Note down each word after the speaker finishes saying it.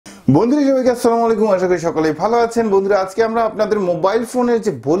বন্ধুরা সবাইকে আসসালামু আলাইকুম, আশা করি সকলেই ভালো আছেন। বন্ধুরা আজকে আমরা আপনাদের মোবাইল ফোনের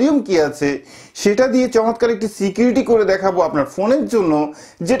যে ভলিউম কি আছে সেটা দিয়ে চমৎকার একটি সিকিউরিটি করে দেখাবো আপনার ফোনের জন্য,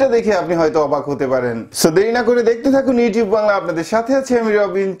 যেটা দেখে আপনি হয়তো অবাক হতে পারেন। সো দেরি না করে দেখতে থাকুন ইউটিউব বাংলা, আপনাদের সাথে আছে আমি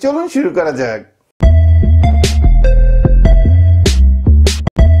রবিন। চলুন শুরু করা যাক।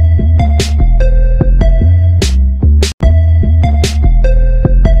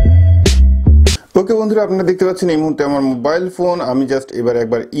 ওকে বন্ধুরা, আপনারা দেখতে পাচ্ছেন এই মুহূর্তে আমার মোবাইল ফোন। আমি জাস্ট এবার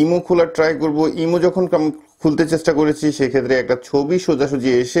একবার ইমো খোলার ট্রাই করব। ইমো যখন খুলতে চেষ্টা করেছি সেক্ষেত্রে একটা ছবি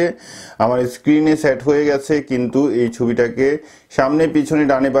সোজাসুজি এসে আমার স্ক্রিনে সেট হয়ে গেছে, কিন্তু এই ছবিটাকে সামনে পিছনে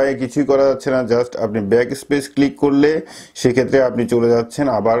ডানে বাঁয়ে কিছুই করা যাচ্ছে না। জাস্ট আপনি ব্যাক স্পেস ক্লিক করলে সেক্ষেত্রে আপনি চলে যাচ্ছেন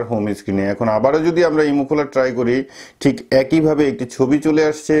আবার হোম স্ক্রিনে। এখন আবারও যদি আমরা ইমো খোলার ট্রাই করি, ঠিক একইভাবে একটি ছবি চলে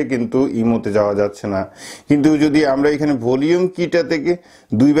আসছে, কিন্তু ইমোতে যাওয়া যাচ্ছে না। কিন্তু যদি আমরা এখানে ভলিউম কিটা থেকে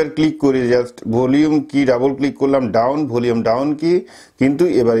দুইবার ক্লিক করি, জাস্ট ভলিউম কি ডাবল ক্লিক করলাম, ডাউন, ভলিউম ডাউন কি, কিন্তু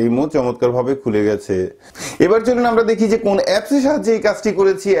এবার ইমো চমৎকারভাবে খুলে গেছে। এবার চলুন আমরা দেখি যে কোন অ্যাপসের সাহায্যে এই কাজটি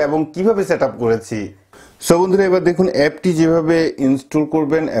করেছি এবং কিভাবে সেট আপ করেছি। সো বন্ধুরা এবার দেখুন অ্যাপটি যেভাবে ইনস্টল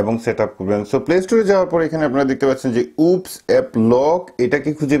করবেন এবং সেট আপ করবেন। সো প্লে স্টোরে যাওয়ার পর এখানে আপনারা দেখতে পাচ্ছেন যে উপস অ্যাপ লক, এটাকে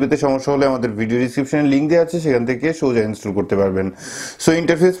খুঁজে পেতে সমস্যা হলে আমাদের ভিডিও ডিসক্রিপশনে লিঙ্ক দেওয়া আছে, সেখান থেকে সোজা ইনস্টল করতে পারবেন। সো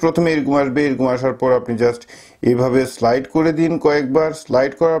ইন্টারফেস প্রথমে এরকম আসবে, এরকম আসার পর আপনি জাস্ট এইভাবে স্লাইড করে দিন কয়েকবার।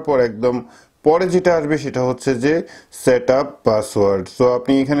 স্লাইড করার পর একদম পরে যেটা আসবে সেটা হচ্ছে যে সেট আপ পাসওয়ার্ড। সো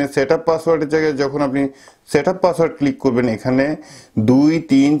আপনি এখানে সেট আপ পাসওয়ার্ডের জায়গায় যখন আপনি সেট আপ পাসওয়ার্ড ক্লিক করবেন, এখানে 2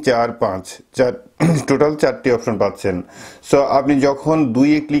 3 4 5 টোটাল 4টি অপশন পাচ্ছেন। সো আপনি যখন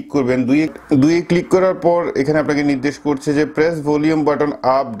 2-এ ক্লিক করবেন, 2-এ ক্লিক করার পর এখানে আপনাকে নির্দেশ করছে যে press volume button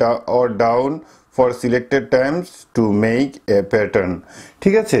up or down for selected Times to make a pattern.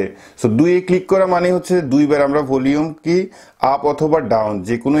 ঠিক আছে, সো 2-এ ক্লিক করা মানে হচ্ছে দুইবার আমরা ভলিউম কি আপ অথবা ডাউন,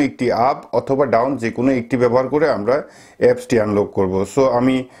 যে কোনো একটি আপ অথবা ডাউন যে কোনো একটি ব্যবহার করে আমরা অ্যাপসটি আনলক করব। সো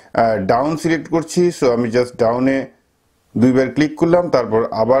আমি ডাউন সিলেক্ট করছি। সো আমি জাস্ট ডাউনে দুইবার ক্লিক করলাম, তারপর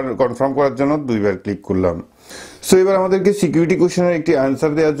আবার কনফার্ম করার জন্য দুইবার ক্লিক করলাম। সো এবার আমাদেরকে সিকিউরিটি কোয়েশ্চেনের একটি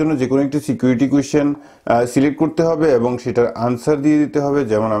আনসার দেওয়ার জন্য যে কোনো একটি সিকিউরিটি কোয়েশ্চেন সিলেক্ট করতে হবে এবং সেটার আনসার দিয়ে দিতে হবে।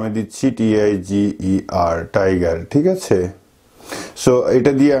 যেমন আমি দিচ্ছি TIGER, টাইগার। ঠিক আছে, সো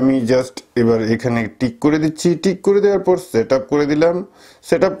এটা দিয়ে আমি জাস্ট এবার এখানে টিক করে দিচ্ছি। টিক করে দেওয়ার পর সেট আপ করে দিলাম।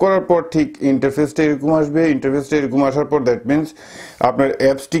 সেট আপ করার পর ঠিক ইন্টারফেসটা এরকম আসবে। ইন্টারফেসটা এরকম আসার পর দ্যাট মিনস আপনার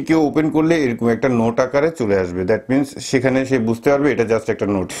অ্যাপসটিকে ওপেন করলে এরকম একটা নোট আকারে চলে আসবে। দ্যাট মিনস সেখানে সে বুঝতে পারবে এটা জাস্ট একটা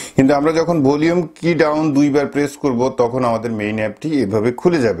নোট। কিন্তু আমরা যখন ভলিউম কি ডাউন দুইবার প্রেস করব তখন আমাদের মেইন অ্যাপটি এভাবে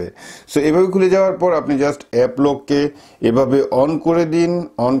খুলে যাবে। সো এভাবে খুলে যাওয়ার পর আপনি জাস্ট অ্যাপ লককে এভাবে অন করে দিন।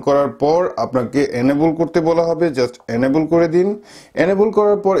 অন করার পর আপনাকে এনেবল করতে বলা হবে, জাস্ট এনেবল করে দিন। এনেবল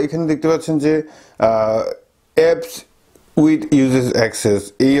করার পর এখানে দেখতে পাচ্ছেন যে অ্যাপস উইথ ইউজেস অ্যাক্সেস,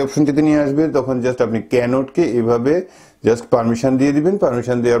 এই অপশনটিতে নিয়ে আসবে। তখন জাস্ট আপনি ক্যানটকে এভাবে জাস্ট পারমিশন দিয়ে দিবেন।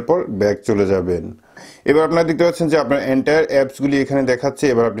 পারমিশন দেওয়ার পর ব্যাক চলে যাবেন। এবার আপনারা দেখতে পাচ্ছেন যে আপনার এন্টায়ার অ্যাপসগুলি এখানে দেখাচ্ছে।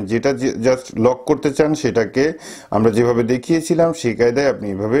 এবার আপনি যেটা জাস্ট লক করতে চান সেটাকে আমরা যেভাবে দেখিয়েছিলাম সেই কায়দায় আপনি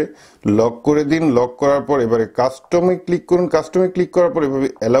এভাবে লক করে দিন। লক করার পর এবারে কাস্টমে ক্লিক করুন। কাস্টমে ক্লিক করার পর এভাবে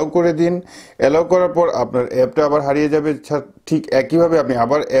অ্যালাউ করে দিন। অ্যালাউ করার পর আপনার অ্যাপটা আবার হারিয়ে যাবে। ঠিক একইভাবে আপনি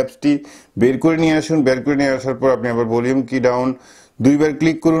আবার অ্যাপসটি বের করে নিয়ে আসুন। বের করে নিয়ে আসার পর আপনি আবার ভলিউম কি ডাউন দুইবার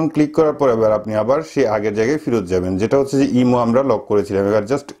ক্লিক করুন। ক্লিক করার পর এবার আপনি আবার সেই আগের জায়গায় ফেরত যাবেন, যেটা হচ্ছে যে ইমো আমরা লক করেছিলাম। এবার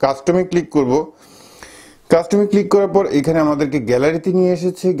জাস্ট কাস্টমে ক্লিক করব। কাস্টমে ক্লিক করার পর এখানে আমাদেরকে গ্যালারিতে নিয়ে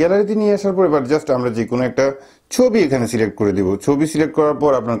এসেছে। গ্যালারিতে নিয়ে আসার পর এবার জাস্ট আমরা যে কোনো একটা ছবি এখানে সিলেক্ট করে দিব। ছবি সিলেক্ট করার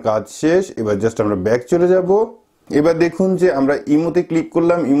পর আপনার কাজ শেষ। এবার জাস্ট আমরা ব্যাক চলে যাব। এবার দেখুন যে আমরা ইমোতে ক্লিক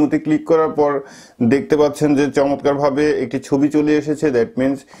করলাম। ইমোতে ক্লিক করার পর দেখতে পাচ্ছেন যে চমৎকারভাবে একটি ছবি চলে এসেছে। দ্যাট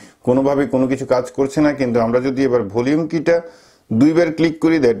মিনস কোনোভাবে কোনো কিছু কাজ করছে না। কিন্তু আমরা যদি এবার ভলিউম কিটা দুইবার ক্লিক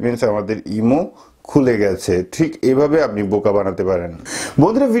করি, দ্যাট মিনস আমাদের ইমো খুলে গেছে। ঠিক এভাবে আপনি বোকা বানাতে পারেন।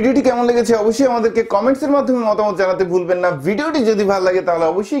 বন্ধুরা ভিডিওটি কেমন লেগেছে অবশ্যই আমাদেরকে কমেন্টস এর মাধ্যমে মতামত জানাতে ভুলবেন না। ভিডিওটি যদি ভালো লাগে তাহলে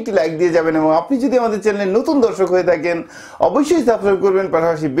অবশ্যই একটি লাইক দিয়ে যাবেন এবং আপনি যদি আমাদের চ্যানেলে নতুন দর্শক হয়ে থাকেন অবশ্যই সাবস্ক্রাইব করবেন,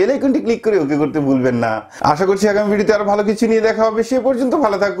 পাশাপাশি বেল আইকনটি ক্লিক করে ওকে করতে ভুলবেন না। আশা করছি আগামী ভিডিওতে আরো ভালো কিছু নিয়ে দেখা হবে। সে পর্যন্ত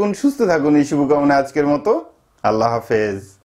ভালো থাকুন, সুস্থ থাকুন, এই শুভকামনা। আজকের মতো আল্লাহ হাফেজ।